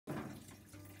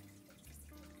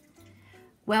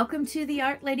Welcome to the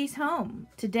Art Lady's home.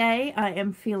 Today I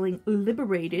am feeling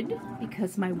liberated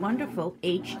because my wonderful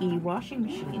HE washing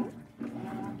machine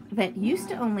that used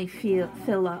to only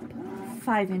fill up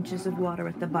 5 inches of water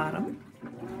at the bottom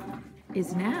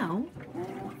is now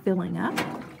filling up,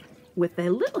 with a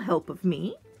little help of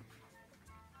me,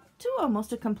 to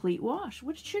almost a complete wash,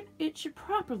 which it should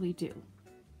properly do.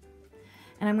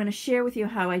 And I'm going to share with you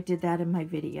how I did that in my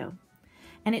video.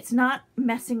 And it's not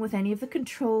messing with any of the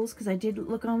controls, because I did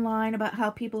look online about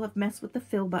how people have messed with the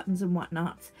fill buttons and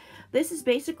whatnots. This is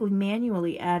basically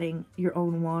manually adding your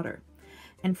own water.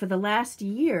 And for the last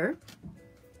year,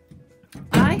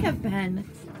 I have been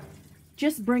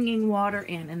just bringing water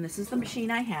in, and this is the machine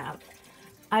I have.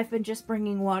 I've been just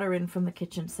bringing water in from the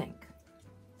kitchen sink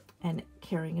and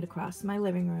carrying it across my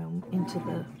living room into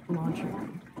the laundry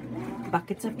room.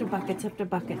 Buckets after buckets after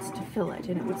buckets to fill it,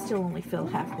 and it would still only fill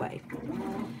halfway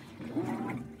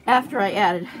after I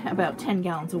added about 10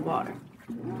 gallons of water.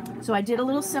 So I did a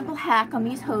little simple hack on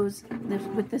these hose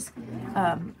with this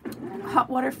hot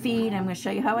water feed. I'm going to show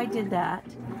you how I did that.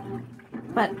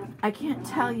 But I can't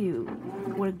tell you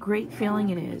what a great feeling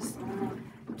it is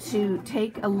to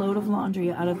take a load of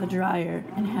laundry out of the dryer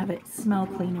and have it smell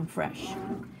clean and fresh.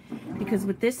 Because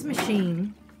with this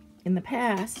machine, in the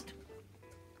past,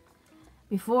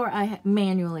 before I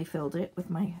manually filled it with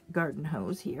my garden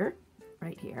hose here,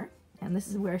 right here, and this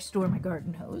is where I store my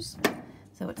garden hose,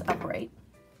 so it's upright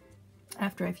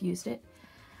after I've used it.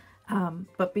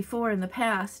 But before, in the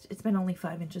past, it's been only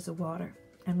 5 inches of water.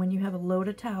 And when you have a load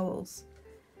of towels,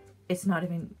 it's not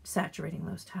even saturating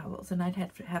those towels. And I'd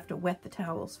have to wet the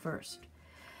towels first.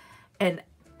 And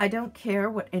I don't care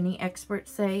what any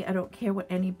experts say. I don't care what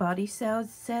anybody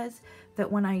says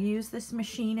that when I used this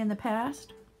machine in the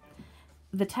past,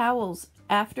 the towels,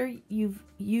 after you've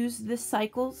used this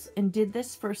cycles and did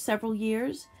this for several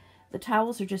years, the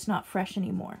towels are just not fresh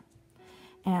anymore.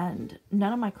 And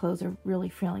none of my clothes are really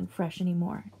feeling fresh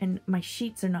anymore. And my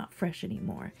sheets are not fresh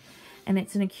anymore. And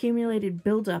it's an accumulated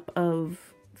buildup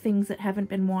of things that haven't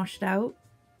been washed out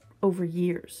over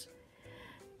years.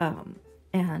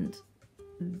 And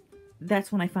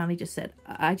that's when I finally just said,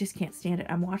 I just can't stand it.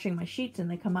 I'm washing my sheets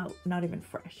and they come out not even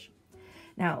fresh.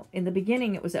 Now, in the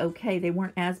beginning, it was okay. They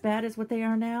weren't as bad as what they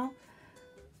are now,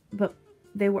 but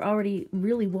they were already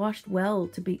really washed well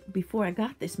before I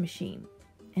got this machine.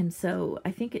 And so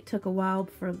I think it took a while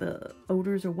for the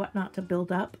odors or whatnot to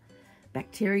build up,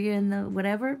 bacteria and the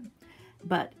whatever,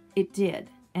 but it did.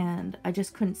 And I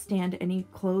just couldn't stand any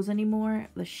clothes anymore.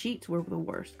 The sheets were the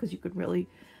worst, because you could really,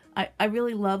 I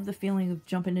really love the feeling of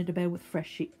jumping into bed with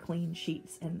fresh, clean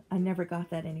sheets, and I never got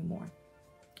that anymore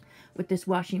with this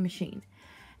washing machine.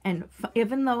 And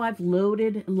even though I've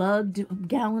lugged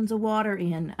gallons of water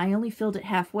in, I only filled it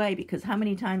halfway, because how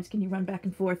many times can you run back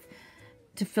and forth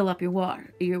to fill up your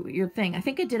water, your thing? I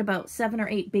think I did about 7 or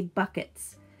 8 big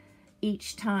buckets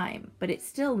each time, but it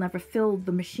still never filled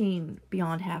the machine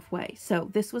beyond halfway. So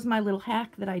this was my little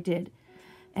hack that I did,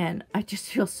 and I just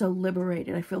feel so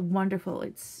liberated. I feel wonderful.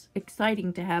 It's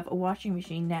exciting to have a washing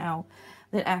machine now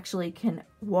that actually can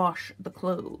wash the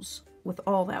clothes with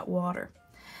all that water.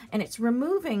 And it's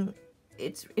removing,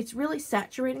 it's really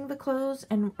saturating the clothes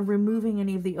and removing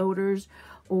any of the odors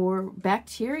or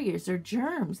bacteria or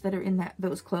germs that are in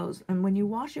those clothes. And when you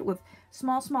wash it with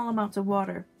small amounts of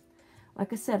water,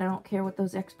 like I said, I don't care what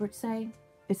those experts say,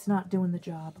 it's not doing the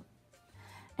job.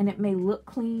 And it may look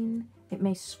clean, it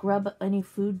may scrub any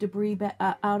food debris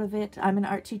out of it. I'm an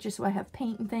art teacher, so I have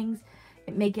paint and things.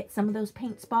 It may get some of those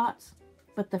paint spots,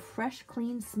 but the fresh,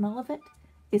 clean smell of it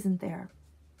isn't there.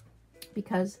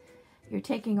 Because you're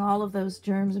taking all of those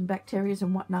germs and bacteria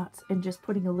and whatnots and just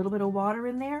putting a little bit of water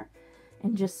in there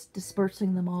and just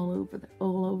dispersing them all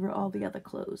over all the other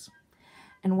clothes.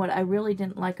 And what I really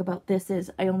didn't like about this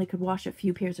is I only could wash a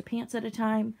few pairs of pants at a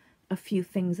time, a few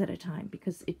things at a time,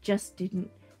 because it just didn't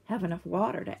have enough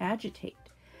water to agitate.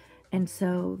 And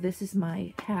so this is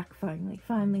my hack finally.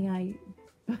 Finally,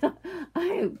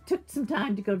 I took some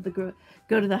time to go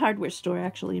to the hardware store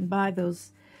actually and buy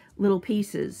those little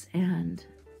pieces, and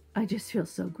I just feel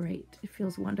so great. It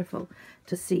feels wonderful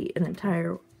to see an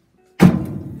entire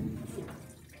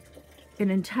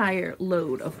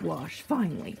load of wash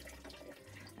finally.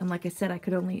 And like I said, I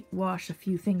could only wash a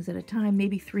few things at a time,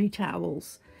 maybe 3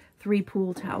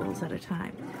 pool towels at a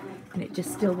time, and it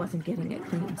just still wasn't getting it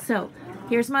clean. So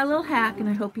here's my little hack, and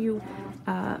I hope you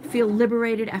feel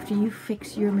liberated after you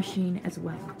fix your machine as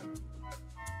well.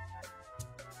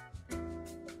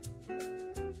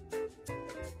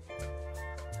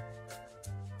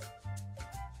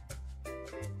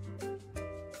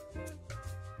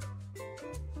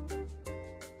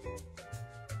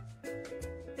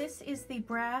 this is the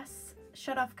brass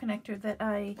shutoff connector that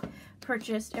I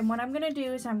purchased, and what I'm going to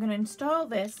do is I'm going to install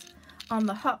this on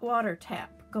the hot water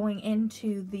tap going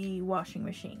into the washing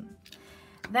machine.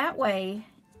 That way,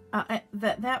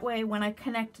 when I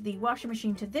connect the washing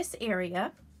machine to this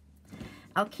area,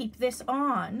 I'll keep this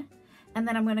on, and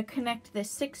then I'm going to connect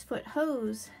this 6-foot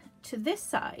hose to this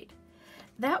side.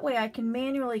 That way I can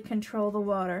manually control the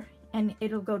water and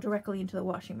it'll go directly into the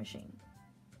washing machine,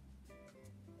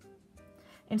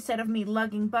 instead of me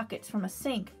lugging buckets from a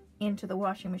sink into the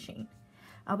washing machine.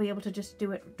 I'll be able to just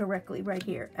do it directly right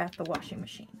here at the washing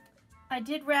machine. I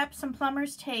did wrap some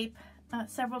plumber's tape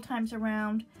several times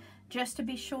around just to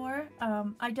be sure.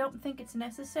 I don't think it's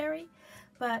necessary,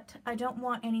 but I don't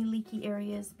want any leaky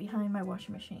areas behind my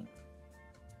washing machine.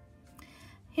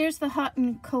 Here's the hot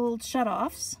and cold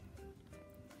shutoffs.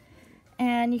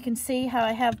 And you can see how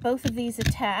I have both of these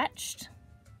attached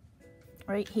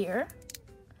right here.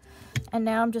 And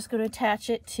now I'm just going to attach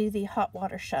it to the hot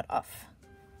water shutoff.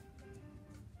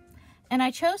 And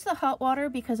I chose the hot water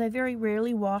because I very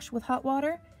rarely wash with hot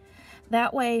water.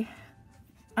 That way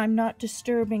I'm not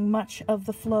disturbing much of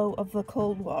the flow of the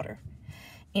cold water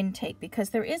intake, because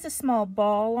there is a small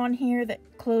ball on here that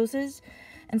closes,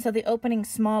 and so the opening's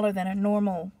smaller than a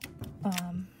normal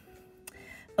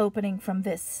opening from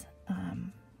this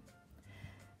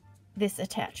this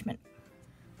attachment.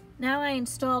 Now I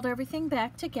installed everything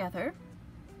back together,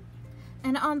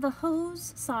 and on the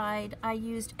hose side I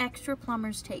used extra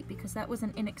plumber's tape because that was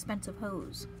an inexpensive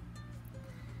hose.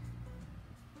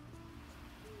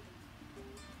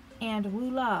 And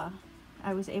voila,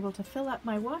 I was able to fill up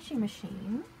my washing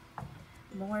machine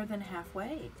more than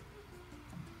halfway.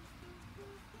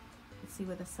 Let's see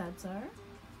where the suds are.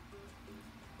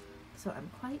 So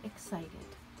I'm quite excited.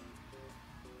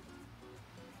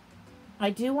 I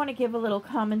do want to give a little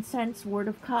common sense word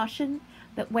of caution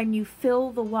that when you fill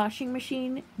the washing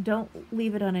machine, don't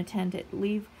leave it unattended.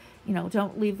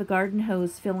 Don't leave the garden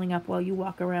hose filling up while you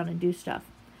walk around and do stuff.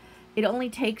 It only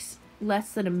takes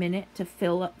less than a minute to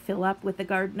fill up with the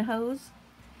garden hose,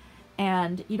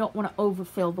 and you don't want to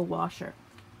overfill the washer.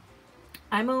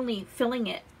 I'm only filling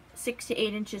it 6 to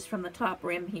 8 inches from the top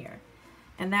rim here,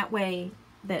 and that way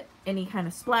that any kind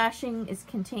of splashing is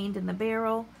contained in the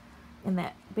barrel, in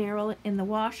the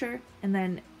washer, and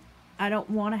then I don't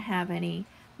want to have any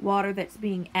water that's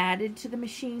being added to the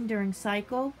machine during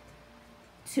cycle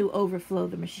to overflow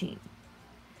the machine.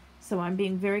 So I'm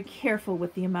being very careful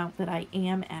with the amount that I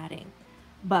am adding,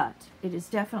 but it is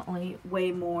definitely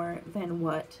way more than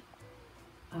what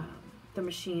the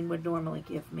machine would normally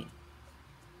give me.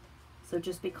 So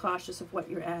just be cautious of what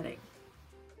you're adding.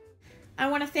 I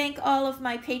want to thank all of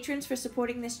my patrons for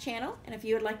supporting this channel, and if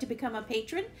you would like to become a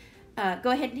patron,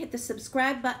 go ahead and hit the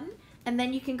subscribe button, and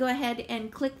then you can go ahead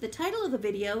and click the title of the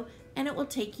video and it will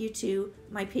take you to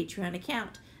my Patreon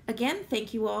account. Again,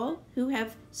 thank you all who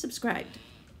have subscribed.